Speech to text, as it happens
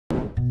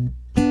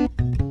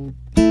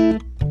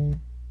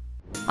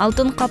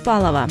Алтын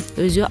Капалова,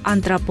 өзү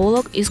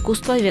антрополог,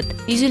 искусствовед.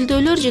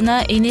 Изилдөөлөр жана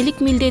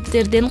энелик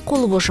милдеттерден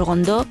колу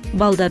бошогондо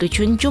балдар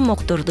үчүн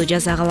жомокторду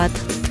жаза калат.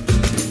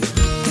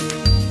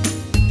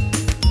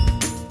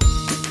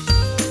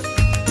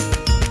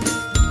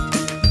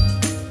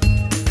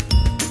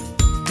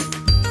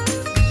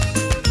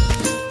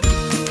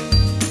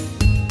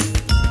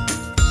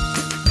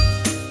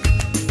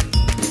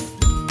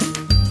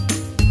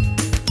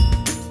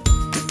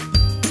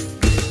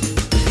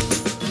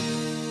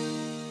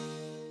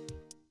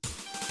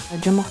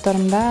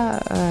 Жомокторумда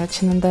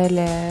чынында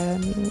эле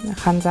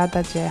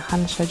ханзада же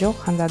ханыша жок,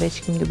 ханзада эч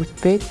кимди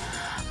күтпөйт.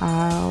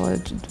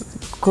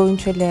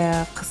 Көбүнчө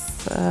эле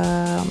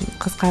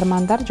кыз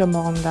каармандар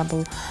жомогунда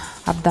бул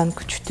абдан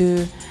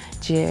күчтүү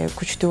же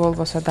күчтүү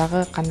болбосо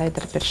дагы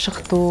кандайдыр бир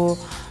шыктуу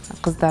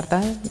кыздар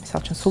да,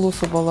 мисалы үчүн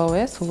сулуусу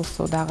болобу,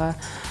 сулуусу дагы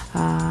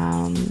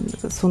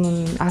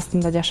суунун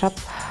астында жашап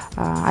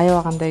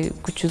аябагандай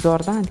күчү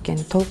зор да,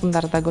 анткени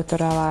толкундарды да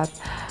көтөрө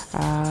алат.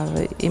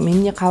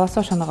 Эмне кааласа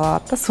ошону кыла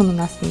алат да, суунун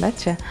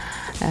астындачы.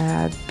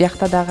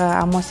 Биякта дагы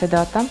амося деп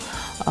атам.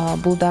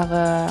 Бул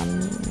дагы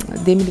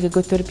демилге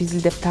көтөрүп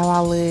изилдеп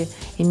табалы,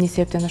 эмне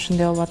себептен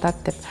ошондой болуп атат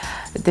деп.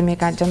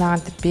 Демек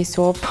жанагынтип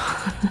беси болуп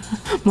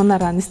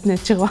мунаранын үстүнө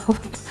чыгып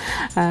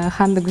алып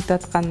ханды күтүп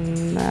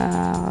аткан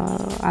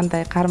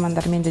андай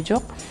каармандар менде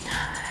жок.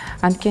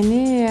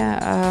 Анткени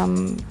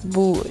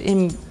бул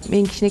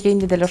мен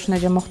кичинекейимде деле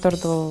ошондой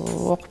жомокторду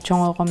окуп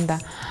чоңойгом да.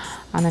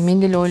 Анан мен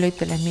деле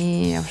ойлойт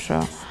элем,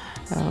 ошо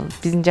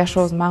биздин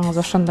жашообуздун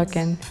маңызы ошондо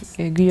экен.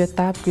 Күйөө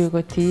таап,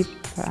 күйөөгө тийип,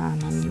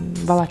 анан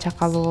бала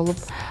чакалуу болуп,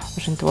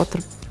 ошентип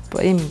отуруп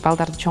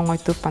балдарды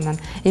чоңойтуп, анан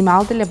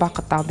ал деле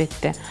бакыт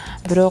албетте.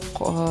 Бирок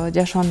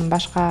жашоонун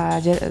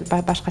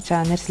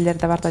башкача нерселери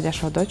да бар да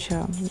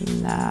жашоодочу.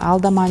 Ал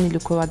да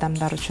маанилүү көп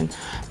адамдар үчүн.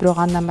 Бирок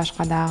андан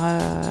башка дагы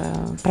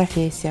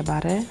профессия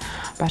бар,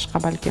 башка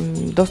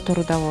балким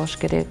достору да болуш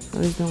керек,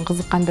 өзүнүн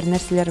кызыккан бир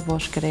нерселери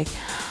болуш керек.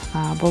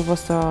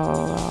 Болбосо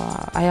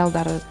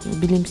аялдар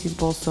билимсиз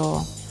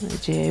болсо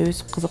же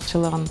өз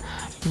кызыкчылыгын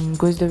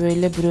көздөбөй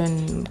эле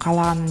бирөөнүн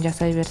каалаганын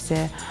жасай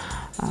берсе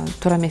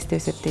туура эмес деп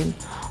эсептейм.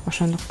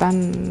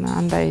 Ошондуктан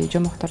андай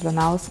жомоктордон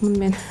алысмын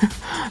мен.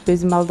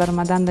 Өзүм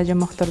балдарыма да андай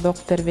жомокторду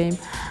окуп бербейм.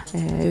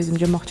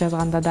 Өзүм жомок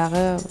жазганда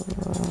дагы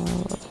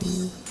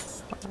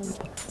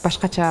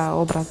башкача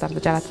образдарды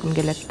жараткым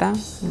келет да.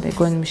 Мындай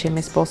көнүм иш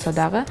эмес болсо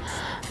дагы.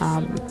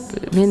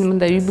 Мен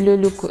мындай үй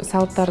бүлөлүк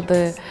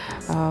салыптарды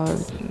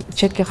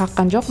четке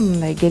каккан жокмун,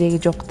 мындай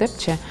кереги жок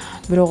депчи.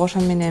 Бирок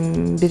ошон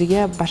менен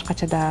бирге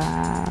башкача да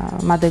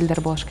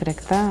модельдер болуш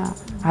керек да.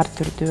 Ар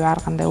түрдүү,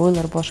 ар кандай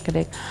ойлор болуш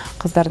керек.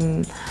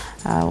 Кыздардын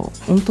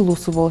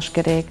умтулуусу болуш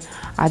керек.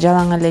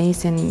 Жалаң эле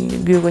сен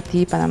күйөөгө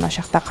тийип, анан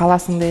ошол жакта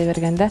каласың дей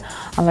бергенде,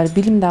 алар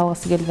билимди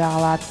алгысы келбей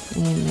калат.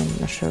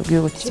 Мен ошо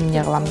күйөөгө тийсем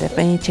эмне кылам деп,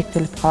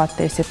 чектелип калат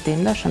деп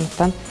эсептейм да.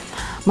 Ошондуктан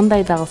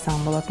мындай да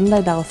кылсаң болот,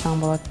 мындай да кылсаң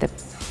болот деп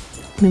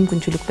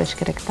мүмкүнчүлүк бериш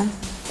керек да.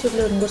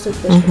 Түрлөрүн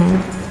көрсөтүп бериш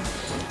керек.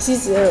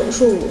 Сиз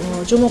ушул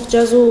жомок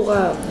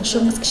жазууга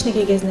ишигиңиз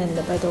кичинекей кезинен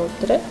эле пайда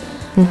болуптур,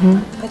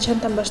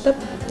 Качантан баштап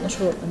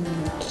ошо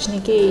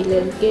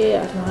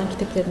кичинекейлерге арналган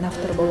китептердин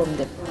автору болом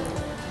деп.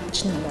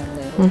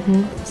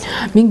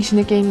 Мен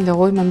кичинекейимде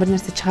ойма бир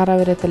нерсе чыгара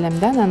берет элем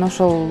да, анан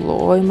ошол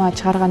ойма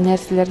чыгарган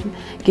нерселердин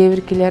кээ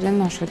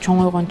биркилерин ошо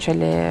чоңойгончо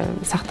эле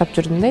сактап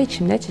жүрдүм да,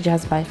 ичимдечи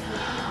жазбай.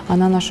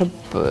 Анан ошо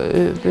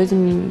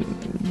өзүм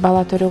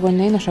бала төрөгөндөн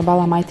кийин ошо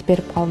балам айтып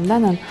берип калдым да,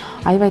 анан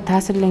аябай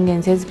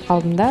таасирленгенин сезип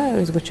калдым да.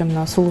 Өзгөчө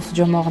мына сулуусу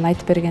жомогун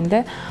айтып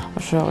бергенде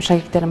ошо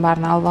шагектердин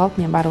баарын алып алып,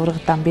 мен баары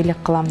ыргытам, белек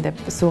кылам деп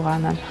сууга,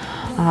 анан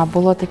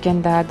болот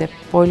экен да деп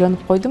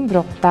ойлонуп койдум,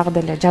 бирок дагы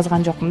деле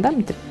жазган жокмун да,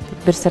 мынтип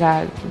бир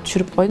сыра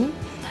түшүрүп койдум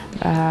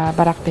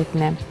барак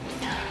бетине.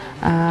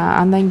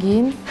 Андан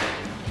кийин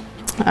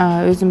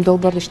өзүм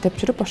долбоорду иштеп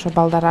жүрүп, ошо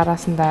балдар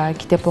арасында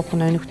китеп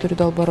окууну өнүктүрүү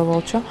долбоору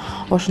болчу.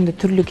 Ошондой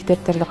түрлүү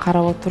китептерди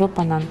карап отуруп,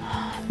 анан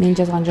мен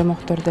жазган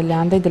жомоктор деле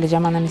андай деле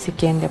жаман эмес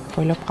экен деп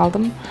ойлоп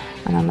калдым.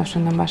 Анан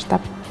ошондон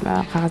баштап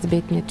кагаз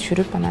бетине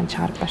түшүрүп, анан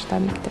чыгарып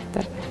баштадым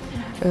китептерди.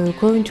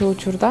 Көбүнчө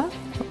учурда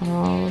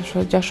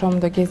ошо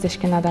жашоомдо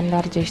кездешкен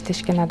адамдар же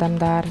иштешкен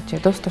адамдар же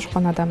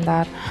достошкон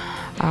адамдар,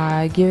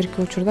 кээ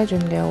бирки учурда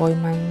жөн эле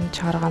ойман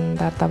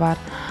чыгаргандар да бар.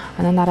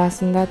 Анын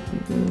арасында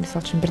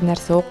мисалы үчүн бир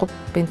нерсе окуп,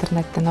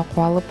 интернеттен окуп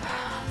алып,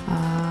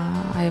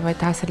 аябай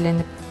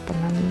таасирленип,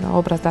 анан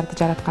образдарды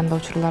жараткан да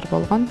учурлар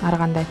болгон, ар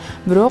кандай.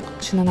 Бирок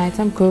чынын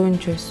айтсам,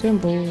 көбүнчөсү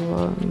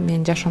бул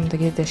менин жашоомдо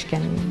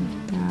кездешкен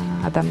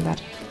адамдар.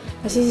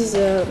 Сиз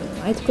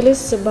айтып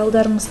келесиз,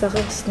 балдарыңыздагы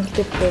сиздин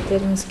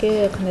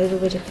китептериңизге кандайдыр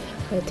бир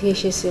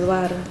тиешеси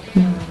бар,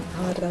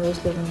 алар да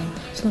өзлөрүнүн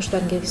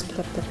сунуштарын киргизип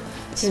турат деп.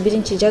 Сиз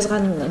биринчи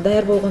жазган,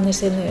 даяр болгон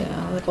нерсени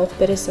аларга окуп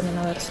бересиз,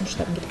 анан алар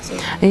сунуштарын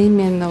киргизет.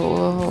 Мен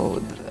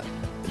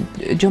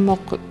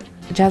жомок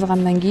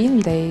жазгандан кийин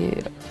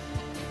мындай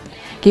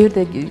кээ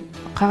бирде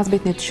кагаз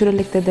бетине түшүрө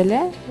электе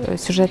деле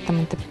сюжетти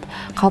мынтип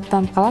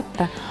калыптанып калат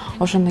да,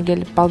 ошону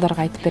келип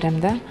балдарга айтып берем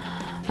да.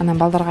 Анан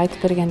балдарга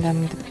айтып бергенде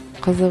мынтип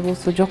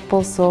кызыгуусу жок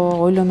болсо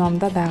ойлоном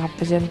да, дагы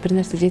бир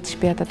нерсе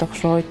жетишпей атат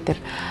окшойт деп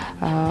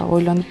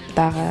ойлонуп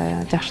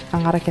дагы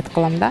жакшыртканга аракет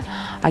кылам да.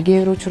 А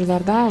кээ бир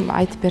учурларда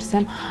айтып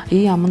берсем,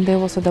 мындай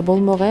болсо да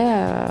болмок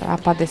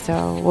апа десе,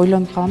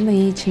 ойлонуп калам да,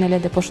 чын эле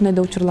деп. Ошондой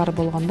да учурлар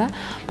болгон да.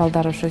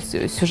 Балдар ошо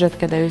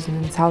сюжетке да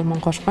өзүнүн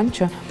салымын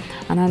кошкончу.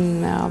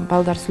 Анан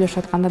балдар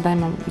сүйлөшүп атканда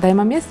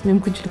дайыма эмес,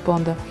 мүмкүнчүлүк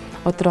болгондо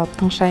отуруп алып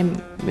тыңшайм.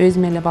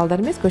 Өзүм эле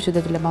балдар эмес,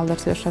 көчөдө деле балдар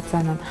сүйлөшүп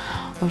атса, анан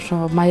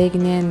ошо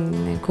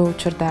маегинен көп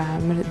учурда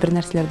бир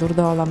нерселерди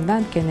урдап алам да.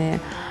 Анткени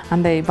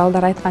андай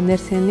балдар айткан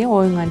нерсени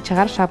оюңан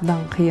чыгарыш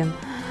абдан кыйын.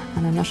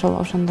 Анан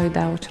ошондой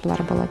да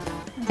учурлар болот.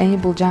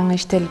 Бул жаңы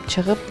иштелип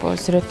чыгып,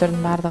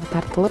 сүрөттөрдүн баардыгы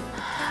тартылып,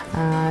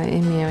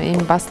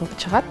 эми басылып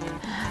чыгат.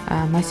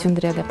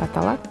 Масюндрия деп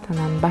аталат.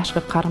 Анан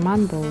башкы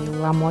каарман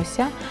бул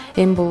Амося.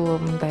 Бул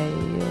мындай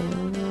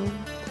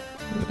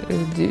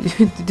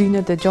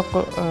дүйнөдө жок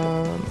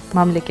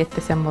мамлекет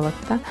десем болот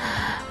да.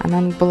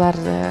 Анан булар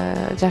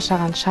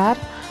жашаган шаар,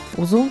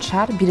 узун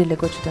шаар, бир эле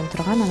көчөдөн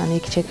турган. Анан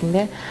эки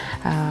четинде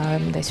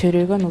мындай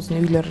сөйрөгөн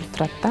узун үйлөр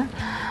турат да.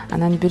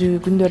 Анан бир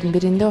күндөрдүн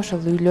биринде ошол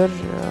үйлөр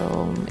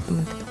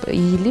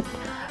ийилип,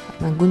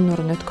 күн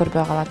нурун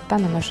өткөрбөй калат да.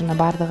 Анан ошондо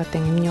баардыгы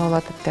тең эмне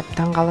болуп атат деп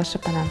таң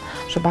калышып, анан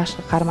ошо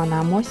башкы каарман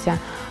Амося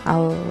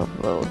ал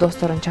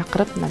досторун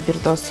чакырып, бир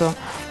досу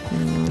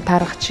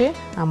тарыхчы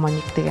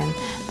Амоник деген,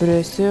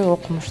 бирөөсү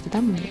окумушту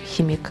да,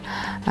 химик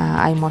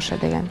Аймоша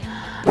деген.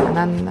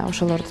 Анан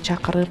ошолорду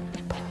чакырып,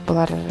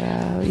 булар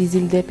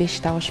изилдеп эч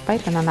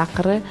табышпайт. Анан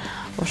акыры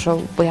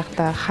ошол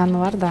буякта хан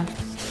бар да,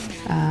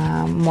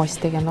 Мось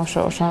деген,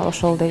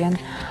 ошол деген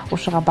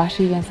ушуга баш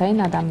ийген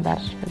сайын адамдар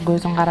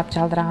көзүн карап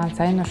жалдыраган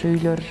сайын ошо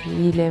үйлөр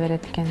ийиле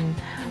берет экенин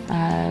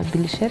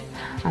билишет.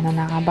 Анан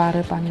ага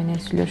барып, аны менен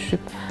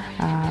сүйлөшүп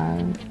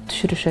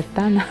түшүрүшөт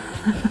да.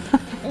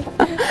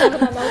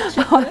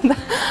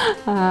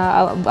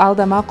 Ал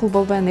да макул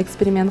болбой,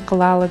 эксперимент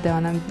кылалы деп,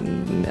 анан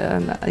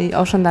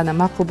ошондо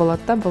макул болот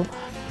да бул.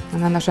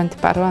 Анан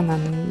ошентип барып,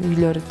 анан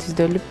үйлөрү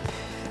түздөлүп,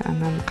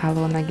 анан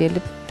калыбына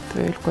келип,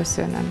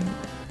 өлкөсү анан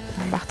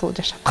бактылуу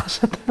жашап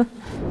калышат.